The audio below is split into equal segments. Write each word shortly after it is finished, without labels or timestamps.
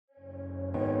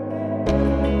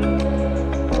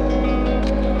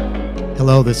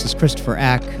Hello, this is Christopher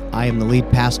Eck. I am the lead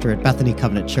pastor at Bethany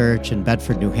Covenant Church in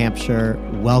Bedford, New Hampshire.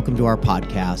 Welcome to our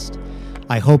podcast.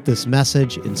 I hope this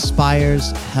message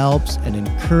inspires, helps, and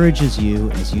encourages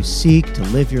you as you seek to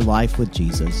live your life with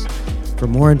Jesus. For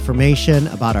more information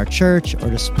about our church or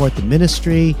to support the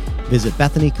ministry, visit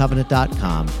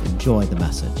bethanycovenant.com. Enjoy the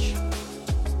message.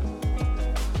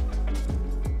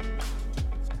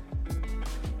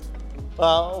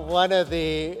 Well,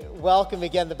 welcome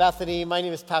again to Bethany. My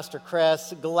name is Pastor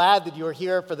Chris. Glad that you are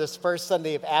here for this first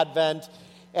Sunday of Advent.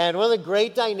 And one of the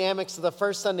great dynamics of the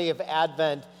first Sunday of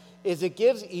Advent is it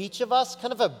gives each of us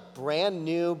kind of a brand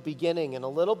new beginning and a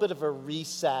little bit of a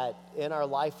reset in our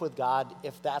life with God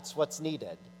if that's what's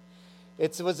needed.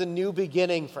 It was a new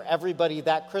beginning for everybody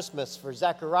that Christmas, for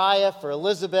Zechariah, for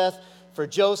Elizabeth, for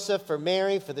Joseph, for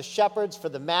Mary, for the shepherds, for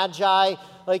the Magi.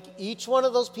 Like each one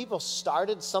of those people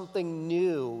started something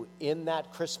new in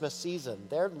that Christmas season.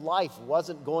 Their life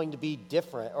wasn't going to be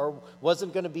different or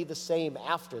wasn't going to be the same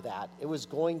after that. It was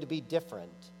going to be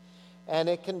different. And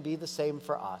it can be the same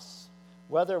for us.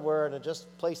 Whether we're in a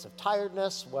just place of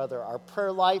tiredness, whether our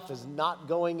prayer life is not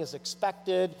going as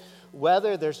expected,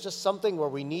 whether there's just something where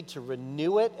we need to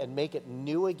renew it and make it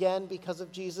new again because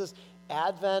of Jesus,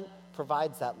 Advent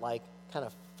provides that kind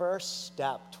of first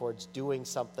step towards doing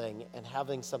something and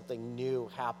having something new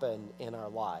happen in our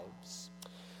lives.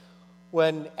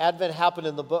 When Advent happened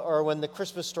in the book, or when the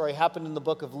Christmas story happened in the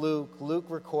book of Luke, Luke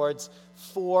records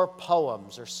 4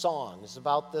 poems or songs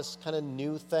about this kind of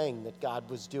new thing that God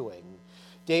was doing.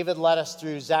 David led us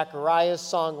through Zechariah's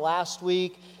song last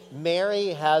week. Mary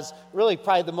has really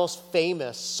probably the most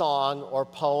famous song or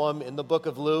poem in the book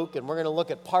of Luke, and we're going to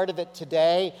look at part of it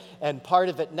today and part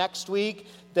of it next week.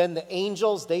 Then the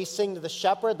angels, they sing to the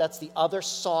shepherd. That's the other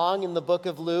song in the book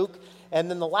of Luke.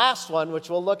 And then the last one, which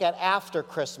we'll look at after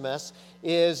Christmas,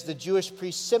 is the Jewish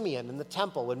priest Simeon in the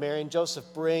temple when Mary and Joseph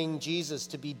bring Jesus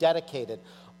to be dedicated.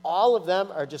 All of them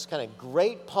are just kind of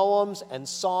great poems and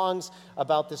songs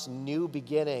about this new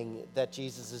beginning that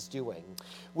Jesus is doing.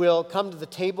 We'll come to the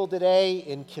table today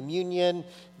in communion.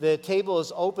 The table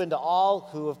is open to all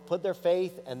who have put their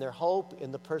faith and their hope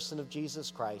in the person of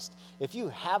Jesus Christ. If you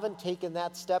haven't taken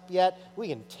that step yet, we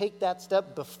can take that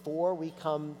step before we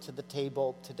come to the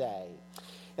table today.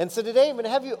 And so today I'm going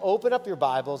to have you open up your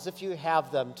Bibles, if you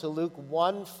have them, to Luke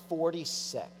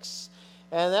 1:46.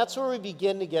 And that's where we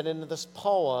begin to get into this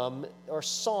poem or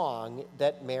song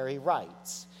that Mary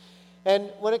writes.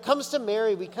 And when it comes to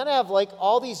Mary, we kind of have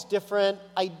all these different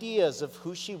ideas of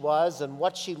who she was and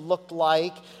what she looked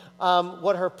like,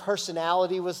 what her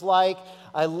personality was like.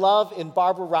 I love in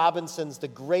Barbara Robinson's The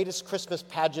Greatest Christmas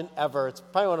Pageant Ever. It's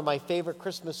probably one of my favorite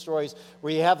Christmas stories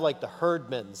where you have the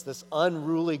Herdmans, this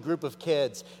unruly group of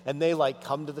kids, and they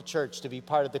come to the church to be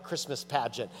part of the Christmas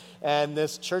pageant. And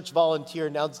this church volunteer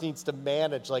now needs to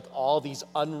manage all these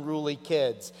unruly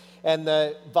kids. And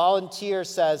the volunteer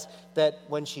says that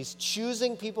when she's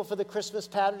choosing people for the Christmas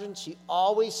pageant, she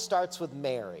always starts with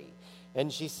Mary.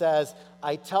 And she says,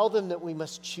 I tell them that we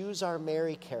must choose our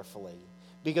Mary carefully,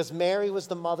 because Mary was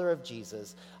the mother of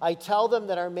Jesus. I tell them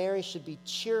that our Mary should be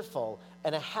cheerful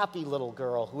and a happy little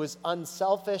girl who is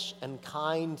unselfish and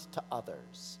kind to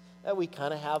others. And we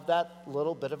kind of have that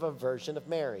little bit of a version of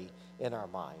Mary in our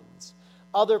minds.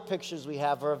 Other pictures we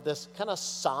have are of this kind of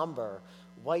somber,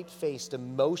 white-faced,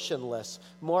 emotionless,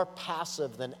 more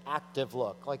passive than active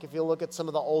look. If you look at some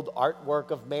of the old artwork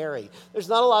of Mary, there's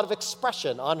not a lot of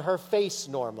expression on her face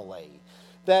normally.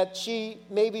 That she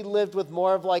maybe lived with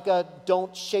more of a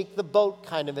don't shake the boat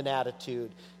kind of an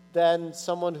attitude than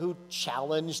someone who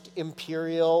challenged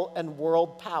imperial and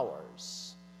world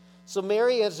powers. So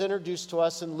Mary is introduced to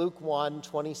us in Luke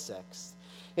 1:26.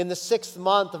 In the 6th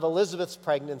month of Elizabeth's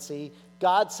pregnancy,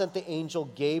 God sent the angel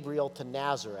Gabriel to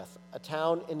Nazareth, a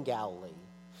town in Galilee,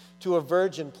 to a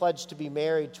virgin pledged to be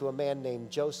married to a man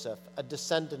named Joseph, a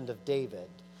descendant of David.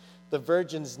 The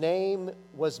virgin's name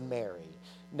was Mary.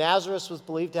 Nazareth was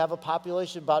believed to have a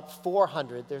population of about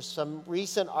 400. There's some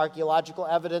recent archaeological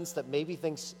evidence that maybe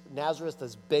thinks Nazareth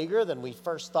is bigger than we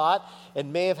first thought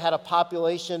and may have had a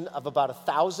population of about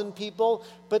 1,000 people,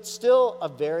 but still a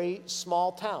very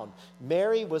small town.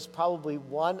 Mary was probably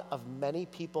one of many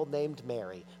people named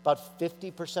Mary. About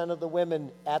 50% of the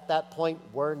women at that point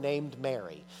were named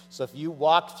Mary. So if you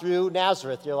walk through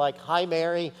Nazareth, you're like, hi,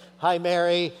 Mary, hi,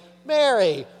 Mary,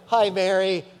 Mary, hi,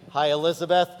 Mary, hi,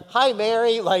 Elizabeth. Hi,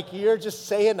 Mary. You're just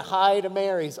saying hi to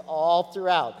Marys all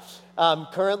throughout.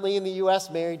 Currently in the U.S.,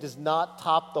 Mary does not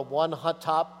top the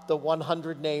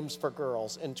 100 names for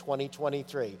girls in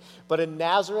 2023. But in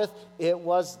Nazareth, it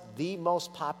was the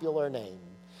most popular name.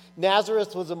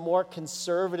 Nazareth was a more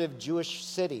conservative Jewish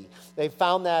city. They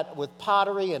found that with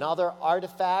pottery and other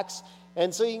artifacts.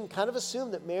 And so you can kind of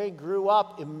assume that Mary grew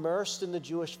up immersed in the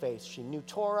Jewish faith. She knew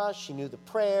Torah, she knew the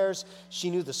prayers, she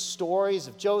knew the stories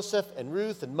of Joseph and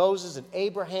Ruth and Moses and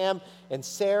Abraham and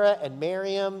Sarah and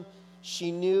Miriam.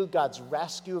 She knew God's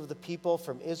rescue of the people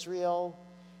from Israel.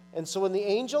 And so when the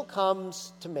angel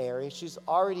comes to Mary, she's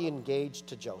already engaged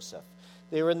to Joseph.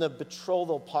 They were in the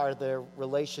betrothal part of their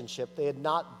relationship. They had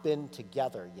not been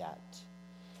together yet.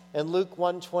 And Luke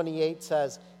 1:28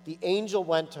 says, the angel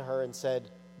went to her and said,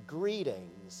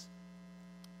 "Greetings,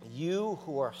 you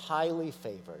who are highly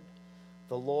favored.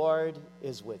 The Lord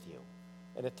is with you."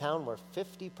 In a town where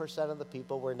 50% of the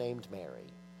people were named Mary.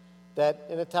 That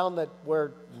in a town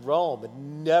where Rome had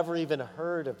never even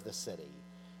heard of the city,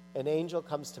 an angel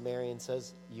comes to Mary and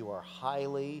says, "You are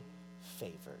highly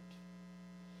favored."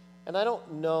 And I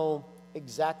don't know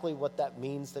exactly what that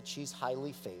means, that she's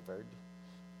highly favored.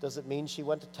 Does it mean she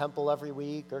went to temple every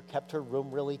week or kept her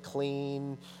room really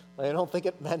clean? I don't think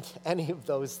it meant any of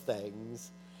those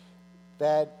things.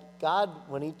 That God,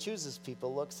 when he chooses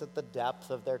people, looks at the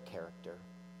depth of their character,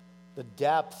 the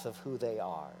depth of who they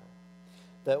are.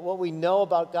 That what we know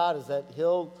about God is that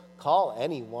he'll call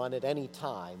anyone at any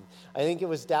time. I think it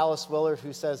was Dallas Willard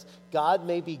who says, God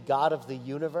may be God of the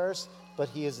universe, but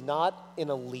he is not an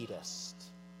elitist.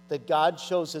 That God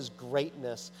shows his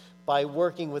greatness by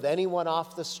working with anyone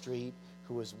off the street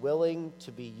who is willing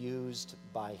to be used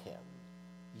by him.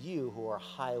 You who are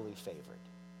highly favored.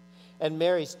 And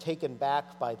Mary's taken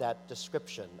back by that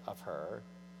description of her.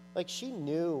 Like, she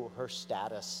knew her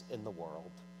status in the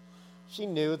world. She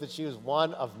knew that she was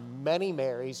one of many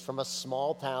Marys from a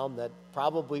small town that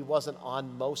probably wasn't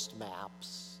on most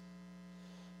maps.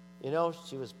 You know,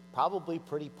 she was probably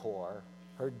pretty poor.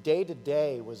 Her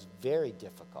day-to-day was very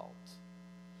difficult.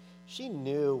 She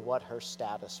knew what her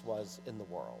status was in the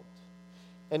world.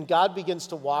 And God begins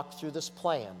to walk through this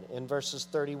plan in verses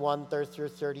 31 through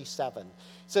 37. It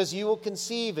says, "You will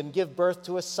conceive and give birth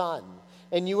to a son,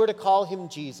 and you are to call him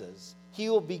Jesus. He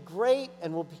will be great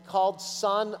and will be called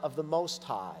Son of the Most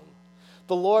High.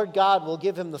 The Lord God will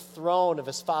give him the throne of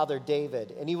his father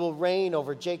David, and he will reign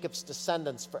over Jacob's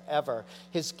descendants forever.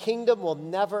 His kingdom will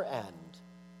never end."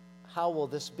 "How will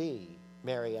this be?"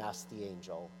 Mary asked the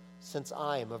angel, "since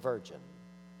I am a virgin?"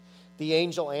 The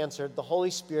angel answered, "The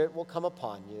Holy Spirit will come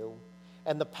upon you,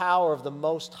 and the power of the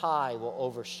Most High will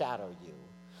overshadow you.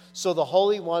 So the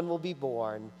Holy One will be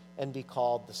born and be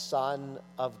called the Son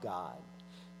of God."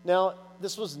 Now,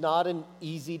 this was not an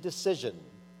easy decision.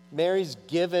 Mary's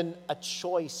given a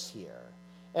choice here.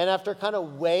 And after kind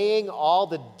of weighing all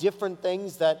the different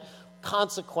things, that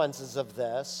consequences of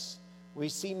this, we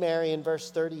see Mary in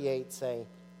verse 38 say,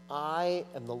 "I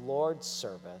am the Lord's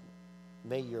servant.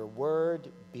 May your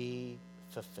word be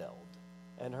fulfilled."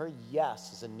 And her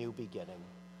yes is a new beginning.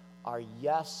 Our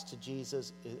yes to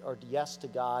Jesus, or yes to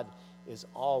God, is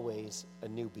always a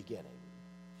new beginning.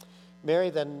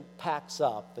 Mary then packs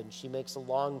up and she makes a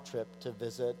long trip to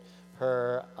visit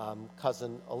her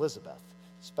cousin Elizabeth.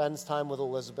 Spends time with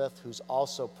Elizabeth, who's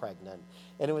also pregnant.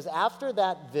 And it was after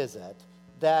that visit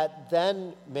that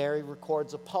then Mary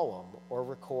records a poem or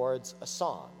records a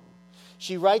song.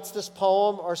 She writes this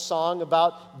poem or song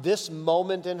about this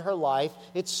moment in her life.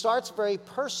 It starts very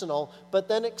personal, but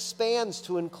then expands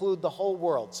to include the whole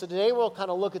world. So today we'll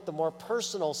kind of look at the more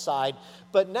personal side,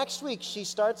 but next week she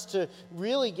starts to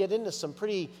really get into some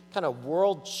pretty kind of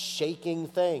world-shaking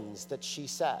things that she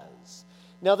says.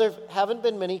 Now, there haven't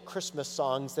been many Christmas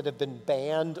songs that have been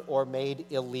banned or made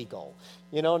illegal.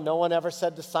 You know, no one ever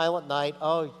said to Silent Night,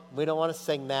 "Oh, we don't want to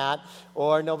sing that."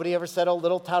 Or nobody ever said, "Oh,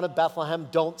 Little Town of Bethlehem,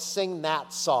 don't sing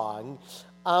that song."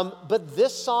 But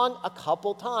this song, a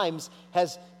couple times,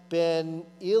 has been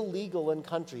illegal in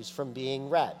countries from being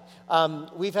read.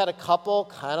 We've had a couple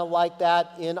kind of like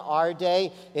that in our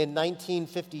day. In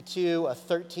 1952, a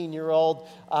 13-year-old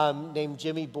named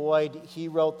Jimmy Boyd, he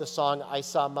wrote the song "I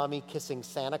Saw Mommy Kissing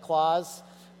Santa Claus."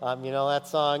 You know that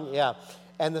song? Yeah.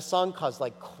 And the song caused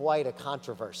quite a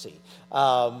controversy.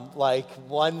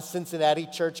 One Cincinnati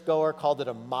churchgoer called it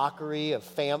a mockery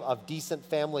of decent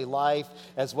family life,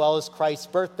 as well as Christ's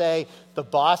birthday. The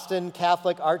Boston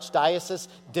Catholic Archdiocese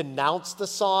denounced the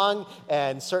song,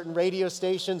 and certain radio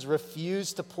stations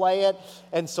refused to play it.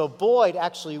 And so Boyd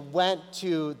actually went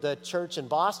to the church in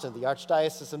Boston, the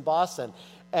Archdiocese in Boston,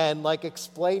 and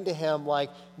explained to him,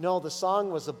 no, the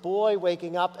song was a boy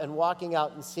waking up and walking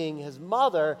out and seeing his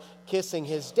mother kissing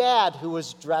his dad, who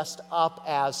was dressed up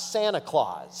as Santa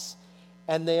Claus.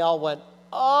 And they all went,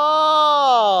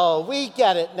 "Oh, we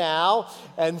get it now."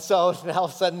 And so now all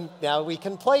of a sudden, now we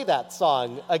can play that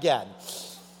song again.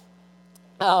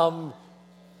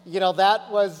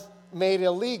 That was made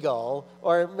illegal,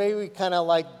 or maybe kind of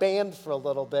like banned for a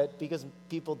little bit because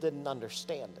people didn't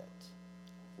understand it.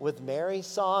 With Mary's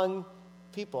song,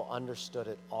 people understood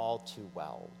it all too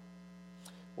well.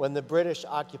 When the British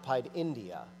occupied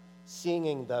India,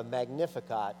 singing the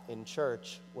Magnificat in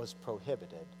church was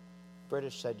prohibited.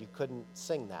 British said you couldn't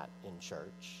sing that in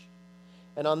church.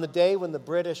 And on the day when the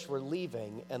British were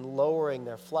leaving and lowering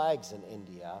their flags in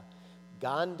India,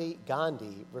 Gandhi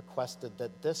requested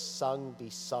that this song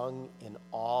be sung in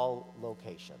all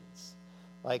locations.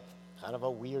 Like, kind of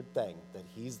a weird thing that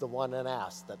he's the one that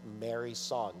asked that Mary's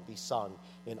song be sung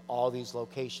in all these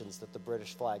locations that the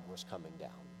British flag was coming down.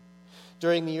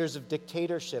 During the years of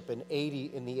dictatorship in the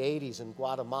 80s in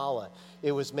Guatemala,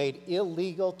 it was made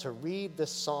illegal to read the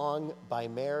song by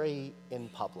Mary in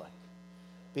public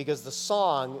because the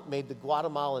song made the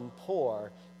Guatemalan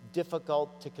poor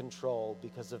difficult to control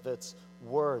because of its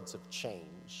words of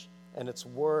change and its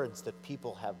words that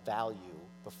people have value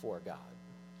before God.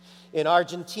 In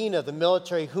Argentina, the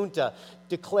military junta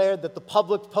declared that the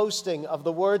public posting of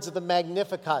the words of the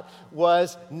Magnificat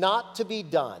was not to be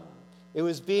done. It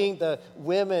was being the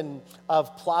women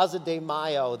of Plaza de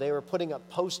Mayo. They were putting up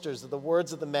posters of the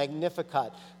words of the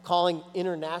Magnificat, calling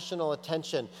international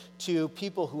attention to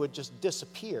people who had just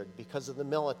disappeared because of the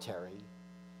military.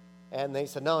 And they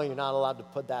said, no, you're not allowed to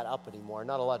put that up anymore,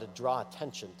 not allowed to draw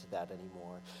attention to that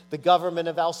anymore. The government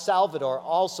of El Salvador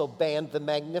also banned the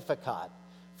Magnificat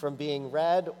from being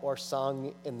read or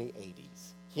sung in the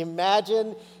 80s. Can you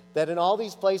imagine that in all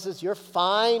these places, you're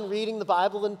fine reading the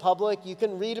Bible in public. You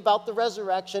can read about the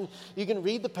resurrection. You can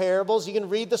read the parables. You can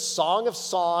read the Song of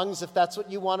Songs if that's what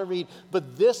you want to read.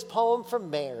 But this poem from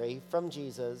Mary, from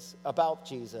Jesus, about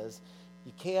Jesus,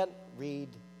 you can't read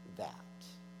that.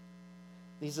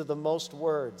 These are the most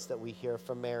words that we hear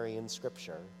from Mary in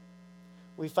Scripture.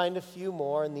 We find a few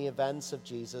more in the events of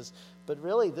Jesus, but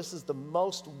really this is the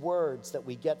most words that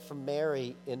we get from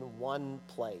Mary in one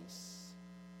place.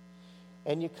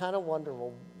 And you kind of wonder,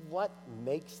 well, what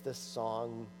makes this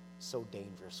song so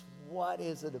dangerous? What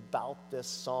is it about this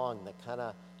song that kind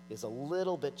of is a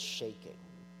little bit shaking?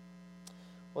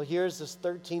 Well, here's this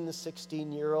 13 to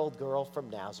 16-year-old girl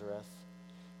from Nazareth.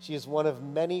 She is one of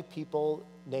many people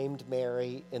named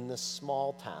Mary in this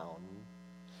small town.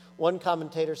 One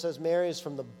commentator says Mary is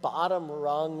from the bottom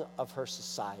rung of her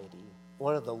society,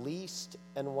 one of the least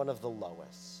and one of the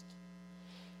lowest.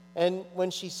 And when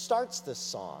she starts this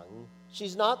song,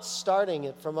 she's not starting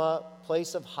it from a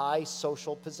place of high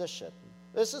social position.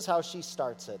 This is how she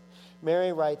starts it.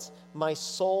 Mary writes, "My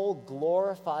soul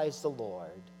glorifies the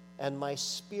Lord, and my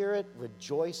spirit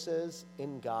rejoices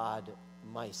in God,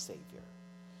 my Savior."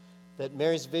 That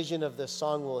Mary's vision of this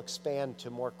song will expand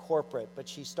to more corporate, but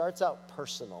she starts out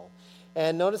personal.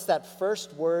 And notice that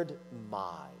first word,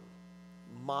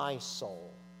 my soul,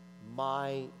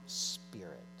 my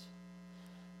spirit.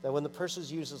 That when the person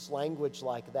uses language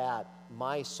like that,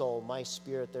 my soul, my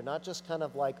spirit, they're not just kind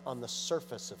of like on the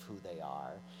surface of who they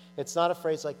are. It's not a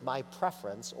phrase like my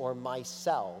preference or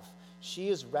myself. She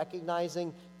is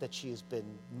recognizing that she has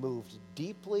been moved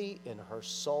deeply in her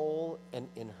soul and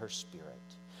in her spirit.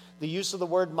 The use of the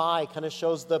word my kind of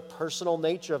shows the personal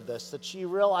nature of this, that she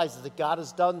realizes that God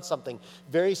has done something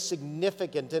very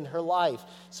significant in her life.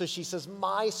 So she says,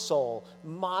 my soul,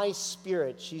 my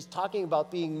spirit. She's talking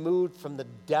about being moved from the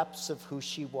depths of who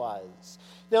she was.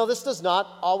 Now, this does not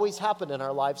always happen in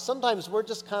our lives. Sometimes we're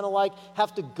just kind of like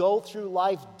have to go through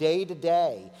life day to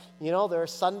day. You know, there are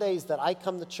Sundays that I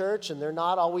come to church and they're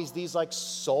not always these like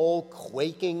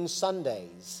soul-quaking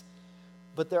Sundays.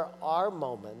 But there are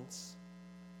moments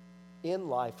in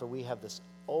life where we have this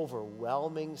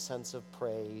overwhelming sense of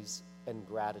praise and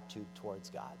gratitude towards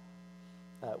God.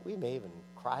 We may even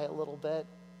cry a little bit.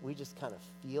 We just kind of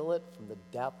feel it from the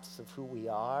depths of who we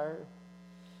are.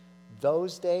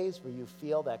 Those days where you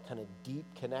feel that kind of deep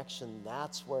connection,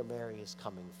 that's where Mary is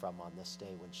coming from on this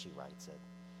day when she writes it.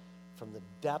 From the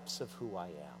depths of who I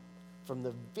am. From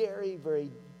the very, very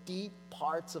deep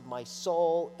parts of my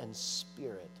soul and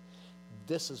spirit.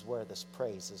 This is where this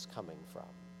praise is coming from.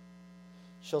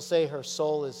 She'll say her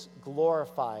soul is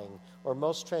glorifying, or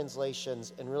most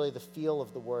translations, and really the feel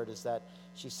of the word is that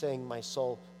she's saying my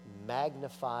soul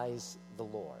magnifies the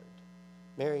Lord.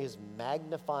 Mary is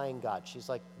magnifying God. She's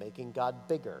like making God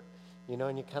bigger. You know,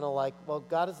 and you're kind of like, well,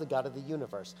 God is the God of the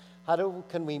universe.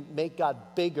 Can we make God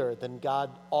bigger than God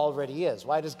already is?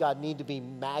 Why does God need to be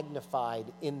magnified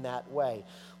in that way?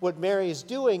 What Mary is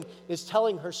doing is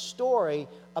telling her story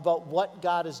about what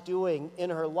God is doing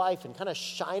in her life and kind of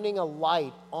shining a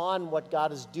light on what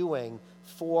God is doing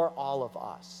for all of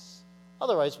us.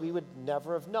 Otherwise, we would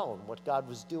never have known what God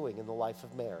was doing in the life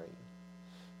of Mary.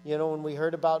 You know, when we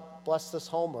heard about Bless This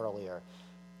Home earlier,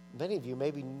 many of you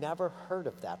maybe never heard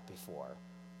of that before.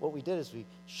 What we did is we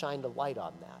shined a light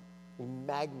on that. We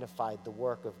magnified the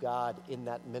work of God in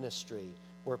that ministry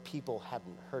where people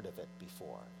hadn't heard of it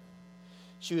before.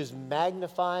 She was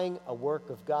magnifying a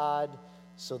work of God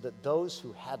so that those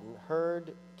who hadn't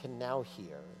heard can now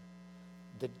hear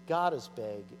that God is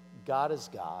big, God is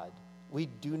God. We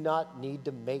do not need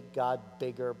to make God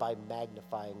bigger by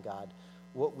magnifying God.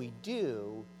 What we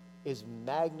do is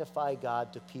magnify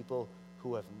God to people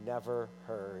who have never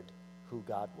heard who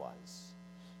God was.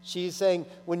 She's saying,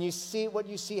 when you see what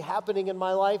you see happening in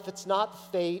my life, it's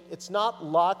not fate, it's not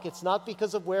luck, it's not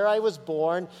because of where I was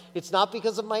born, it's not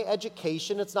because of my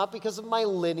education, it's not because of my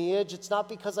lineage, it's not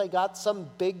because I got some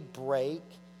big break.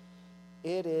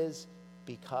 It is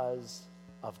because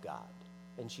of God.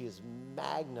 And she is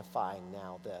magnifying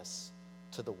now this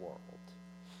to the world.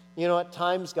 You know, at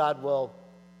times God will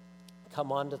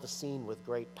come onto the scene with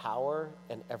great power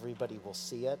and everybody will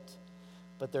see it.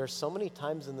 But there are so many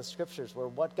times in the scriptures where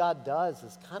what God does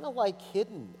is kind of like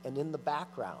hidden and in the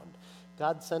background.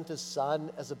 God sent his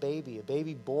son as a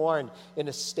baby born in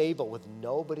a stable with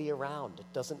nobody around.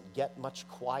 It doesn't get much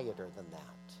quieter than that.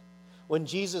 When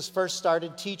Jesus first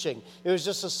started teaching, it was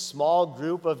just a small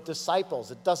group of disciples.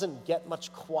 It doesn't get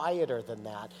much quieter than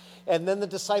that. And then the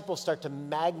disciples start to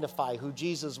magnify who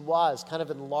Jesus was, kind of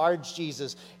enlarge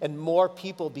Jesus, and more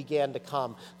people began to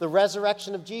come. The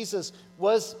resurrection of Jesus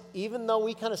was, even though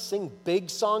we kind of sing big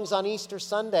songs on Easter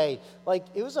Sunday, like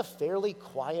it was a fairly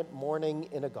quiet morning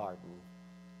in a garden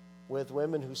with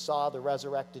women who saw the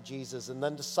resurrected Jesus, and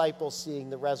then disciples seeing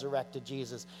the resurrected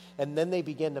Jesus. And then they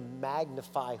began to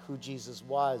magnify who Jesus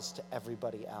was to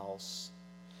everybody else.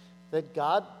 That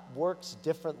God works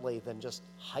differently than just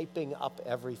hyping up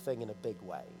everything in a big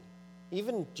way.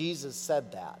 Even Jesus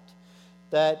said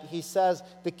that he says,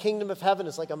 the kingdom of heaven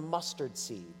is like a mustard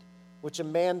seed, which a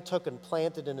man took and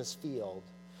planted in his field.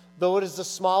 Though it is the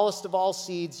smallest of all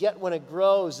seeds, yet when it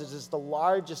grows, it is the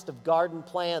largest of garden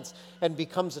plants and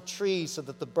becomes a tree so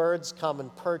that the birds come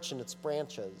and perch in its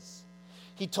branches.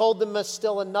 He told them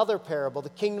still another parable. The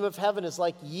kingdom of heaven is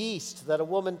like yeast that a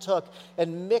woman took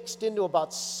and mixed into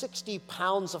about 60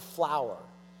 pounds of flour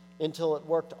until it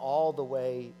worked all the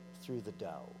way through the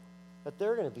dough. But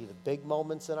there are going to be the big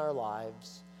moments in our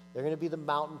lives. They're going to be the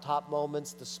mountaintop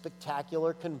moments, the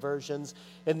spectacular conversions,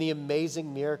 and the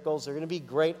amazing miracles. They're going to be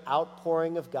great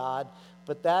outpouring of God,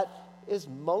 but that is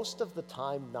most of the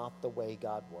time not the way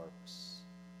God works.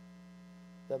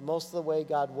 That most of the way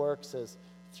God works is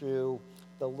through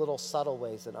the little subtle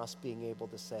ways in us being able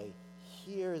to say,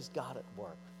 here is God at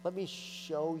work. Let me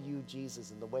show you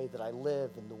Jesus in the way that I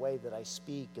live, in the way that I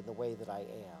speak, in the way that I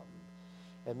am.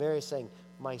 And Mary is saying,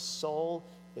 my soul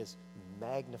is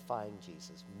magnifying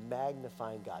Jesus,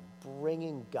 magnifying God,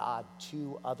 bringing God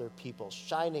to other people,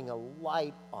 shining a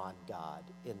light on God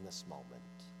in this moment.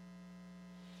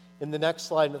 In the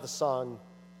next line of the song,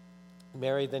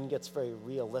 Mary then gets very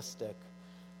realistic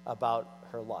about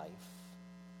her life.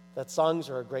 That songs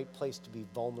are a great place to be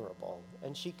vulnerable.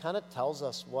 And she kind of tells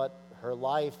us what her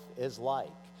life is like.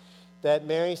 That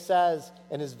Mary says,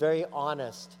 and is very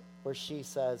honest, where she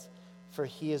says, for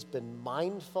he has been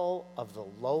mindful of the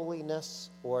lowliness,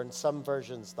 or in some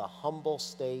versions, the humble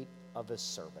state of his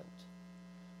servant.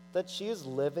 That she is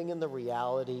living in the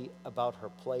reality about her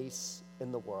place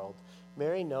in the world.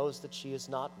 Mary knows that she is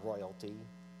not royalty.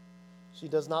 She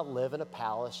does not live in a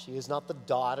palace. She is not the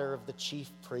daughter of the chief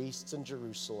priests in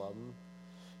Jerusalem.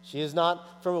 She is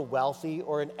not from a wealthy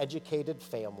or an educated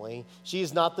family. She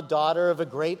is not the daughter of a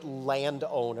great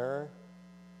landowner.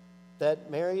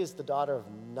 That Mary is the daughter of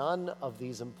none of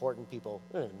these important people.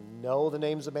 We don't know the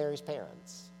names of Mary's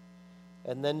parents.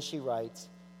 And then she writes,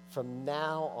 from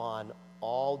now on,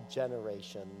 all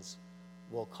generations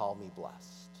will call me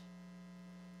blessed.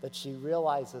 That she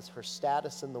realizes her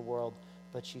status in the world,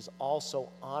 but she's also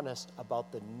honest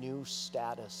about the new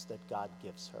status that God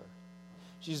gives her.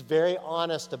 She's very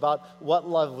honest about what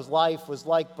life was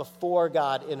like before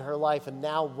God in her life, and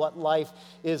now what life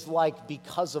is like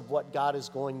because of what God is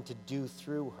going to do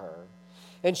through her.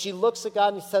 And she looks at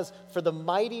God and says, for the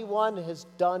mighty one has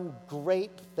done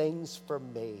great things for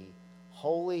me.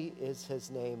 Holy is his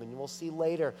name. And we'll see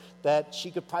later that she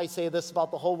could probably say this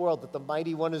about the whole world, that the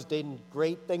mighty one has done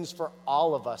great things for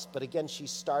all of us. But again,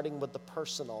 she's starting with the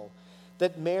personal.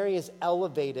 That Mary is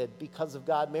elevated because of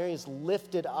God. Mary is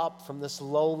lifted up from this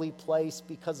lowly place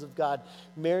because of God.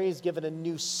 Mary is given a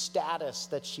new status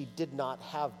that she did not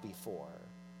have before.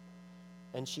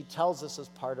 And she tells us as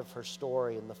part of her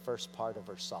story in the first part of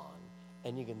her song.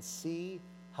 And you can see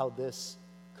how this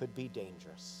could be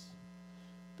dangerous.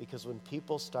 Because when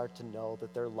people start to know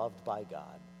that they're loved by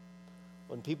God,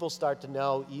 when people start to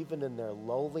know, even in their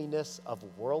lowliness of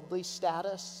worldly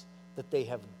status, that they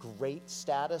have great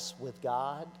status with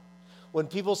God, when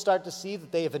people start to see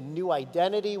that they have a new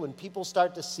identity, when people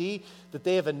start to see that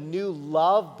they have a new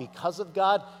love because of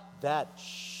God, that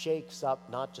shakes up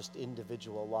not just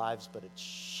individual lives, but it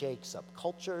shakes up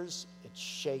cultures, it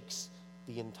shakes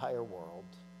the entire world.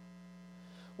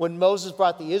 When Moses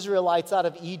brought the Israelites out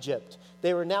of Egypt,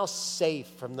 they were now safe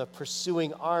from the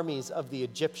pursuing armies of the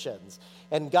Egyptians.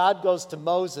 And God goes to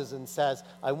Moses and says,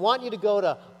 I want you to go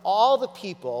to all the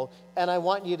people and I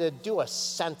want you to do a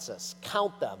census,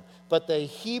 count them. But the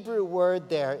Hebrew word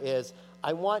there is,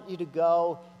 I want you to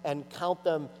go and count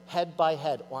them head by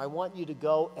head, or I want you to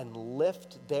go and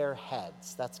lift their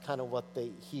heads. That's kind of what the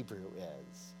Hebrew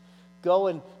is. Go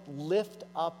and lift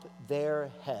up their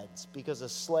heads, because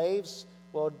as slaves,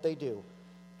 what did they do?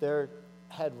 Their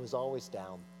head was always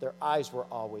down. Their eyes were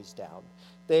always down.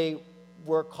 They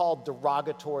were called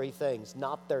derogatory things,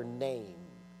 not their name.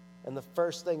 And the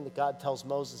first thing that God tells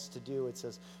Moses to do, it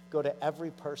says, go to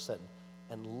every person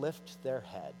and lift their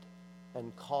head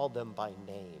and call them by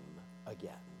name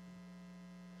again.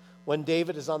 When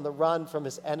David is on the run from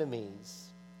his enemies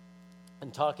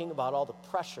and talking about all the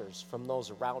pressures from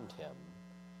those around him,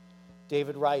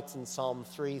 David writes in Psalm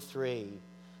 3:3,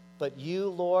 but you,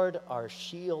 Lord, are a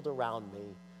shield around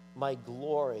me, my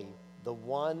glory, the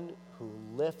one who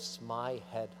lifts my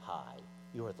head high.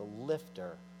 You are the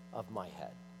lifter of my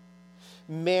head.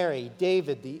 Mary,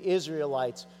 David, the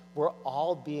Israelites were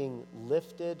all being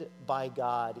lifted by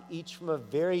God, each from a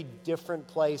very different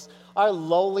place. Our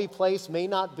lowly place may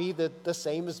not be the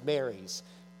same as Mary's,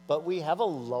 but we have a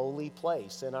lowly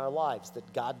place in our lives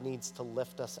that God needs to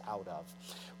lift us out of.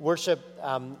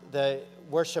 The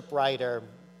worship writer,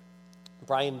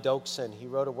 Brian Doakson, he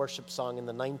wrote a worship song in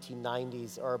the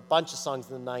 1990s, or a bunch of songs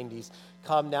in the 90s.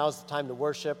 Come, Now's the Time to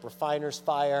Worship, Refiner's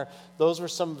Fire. Those were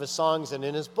some of his songs. And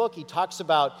in his book, he talks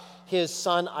about his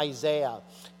son Isaiah.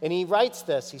 And he writes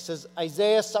this. He says,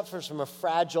 Isaiah suffers from a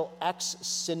fragile X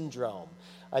syndrome,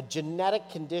 a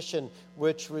genetic condition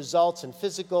which results in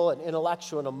physical and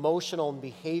intellectual and emotional and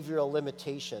behavioral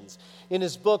limitations. In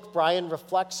his book, Brian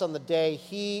reflects on the day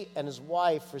he and his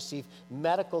wife received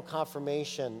medical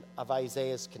confirmation of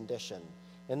Isaiah's condition.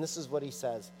 And this is what he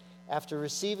says. After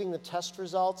receiving the test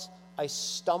results, I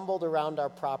stumbled around our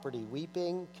property,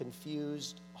 weeping,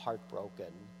 confused,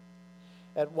 heartbroken.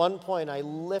 At one point, I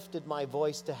lifted my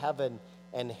voice to heaven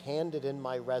and handed in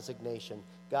my resignation.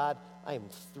 God, I am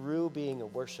through being a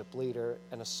worship leader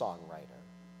and a songwriter.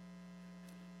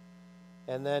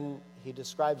 And then he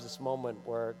describes this moment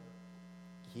where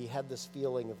he had this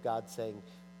feeling of God saying,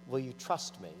 will you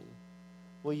trust me?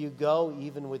 Will you go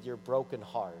even with your broken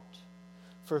heart?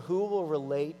 For who will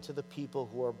relate to the people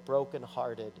who are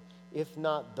brokenhearted, if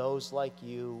not those like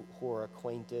you who are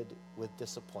acquainted with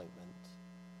disappointment?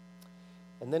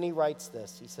 And then he writes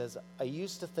this. He says, I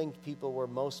used to think people were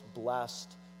most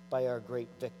blessed by our great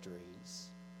victories,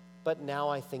 but now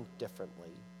I think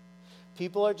differently.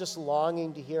 People are just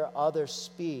longing to hear others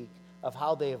speak of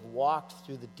how they have walked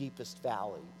through the deepest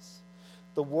valleys.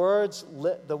 The world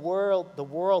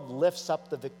lifts up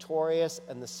the victorious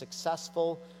and the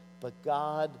successful, but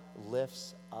God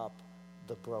lifts up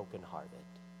the brokenhearted.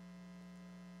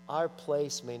 Our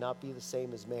place may not be the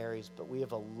same as Mary's, but we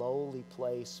have a lowly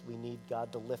place we need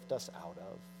God to lift us out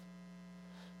of.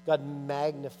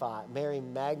 Mary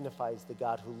magnifies the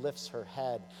God who lifts her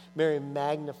head. Mary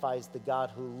magnifies the God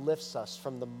who lifts us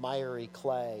from the miry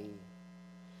clay.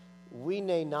 We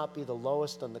may not be the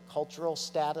lowest on the cultural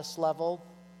status level,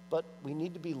 but we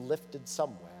need to be lifted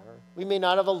somewhere. We may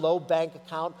not have a low bank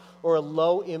account or a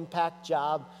low impact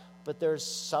job, but there's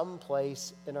some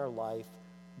place in our life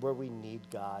where we need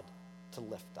God to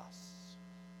lift us.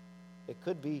 It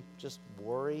could be just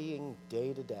worrying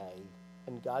day to day,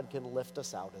 and God can lift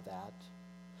us out of that.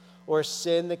 Or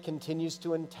sin that continues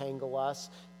to entangle us,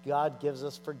 God gives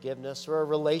us forgiveness. Or a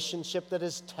relationship that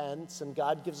is tense, and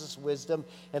God gives us wisdom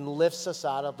and lifts us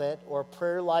out of it. Or a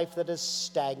prayer life that is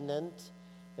stagnant,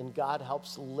 and God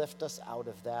helps lift us out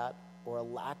of that. Or a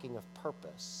lacking of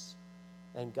purpose,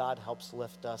 and God helps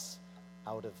lift us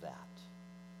out of that.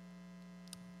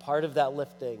 Part of that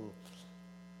lifting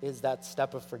is that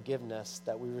step of forgiveness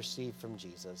that we receive from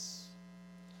Jesus.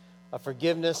 A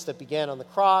forgiveness that began on the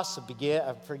cross,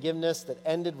 a forgiveness that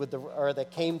ended with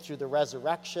that came through the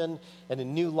resurrection and a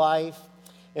new life.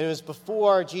 And it was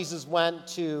before Jesus went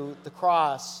to the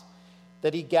cross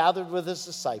that he gathered with his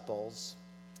disciples.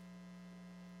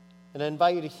 And I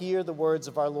invite you to hear the words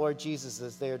of our Lord Jesus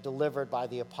as they are delivered by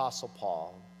the Apostle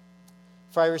Paul.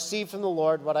 For I received from the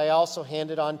Lord what I also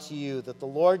handed on to you, that the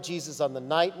Lord Jesus, on the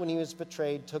night when he was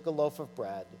betrayed, took a loaf of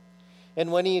bread.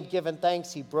 And when he had given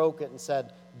thanks, he broke it and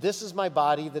said, "This is my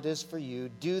body that is for you.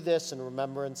 Do this in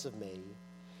remembrance of me."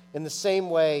 In the same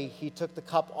way, he took the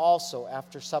cup also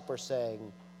after supper,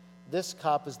 saying, "This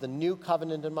cup is the new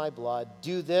covenant in my blood.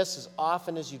 Do this as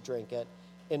often as you drink it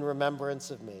in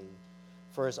remembrance of me.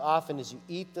 For as often as you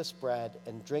eat this bread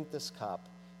and drink this cup,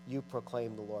 you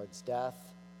proclaim the Lord's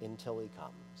death until he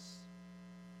comes."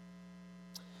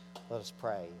 Let us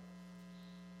pray.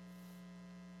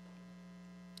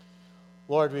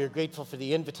 Lord, we are grateful for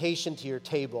the invitation to your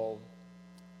table.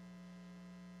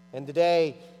 And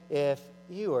today, if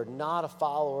you are not a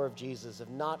follower of Jesus, have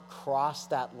not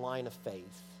crossed that line of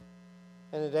faith,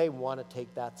 and today want to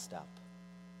take that step,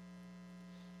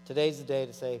 today's the day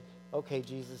to say, okay,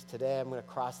 Jesus, today I'm going to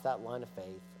cross that line of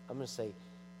faith. I'm going to say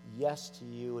yes to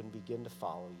you and begin to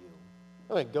follow you.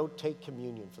 I'm going to go take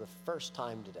communion for the first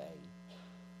time today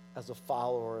as a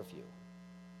follower of you.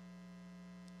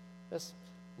 Just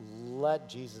let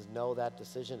Jesus know that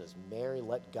decision as Mary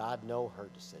let God know her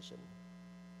decision.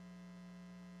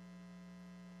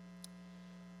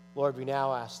 Lord, we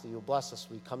now ask that you bless us as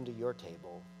we come to your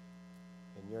table.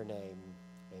 In your name,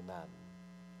 amen.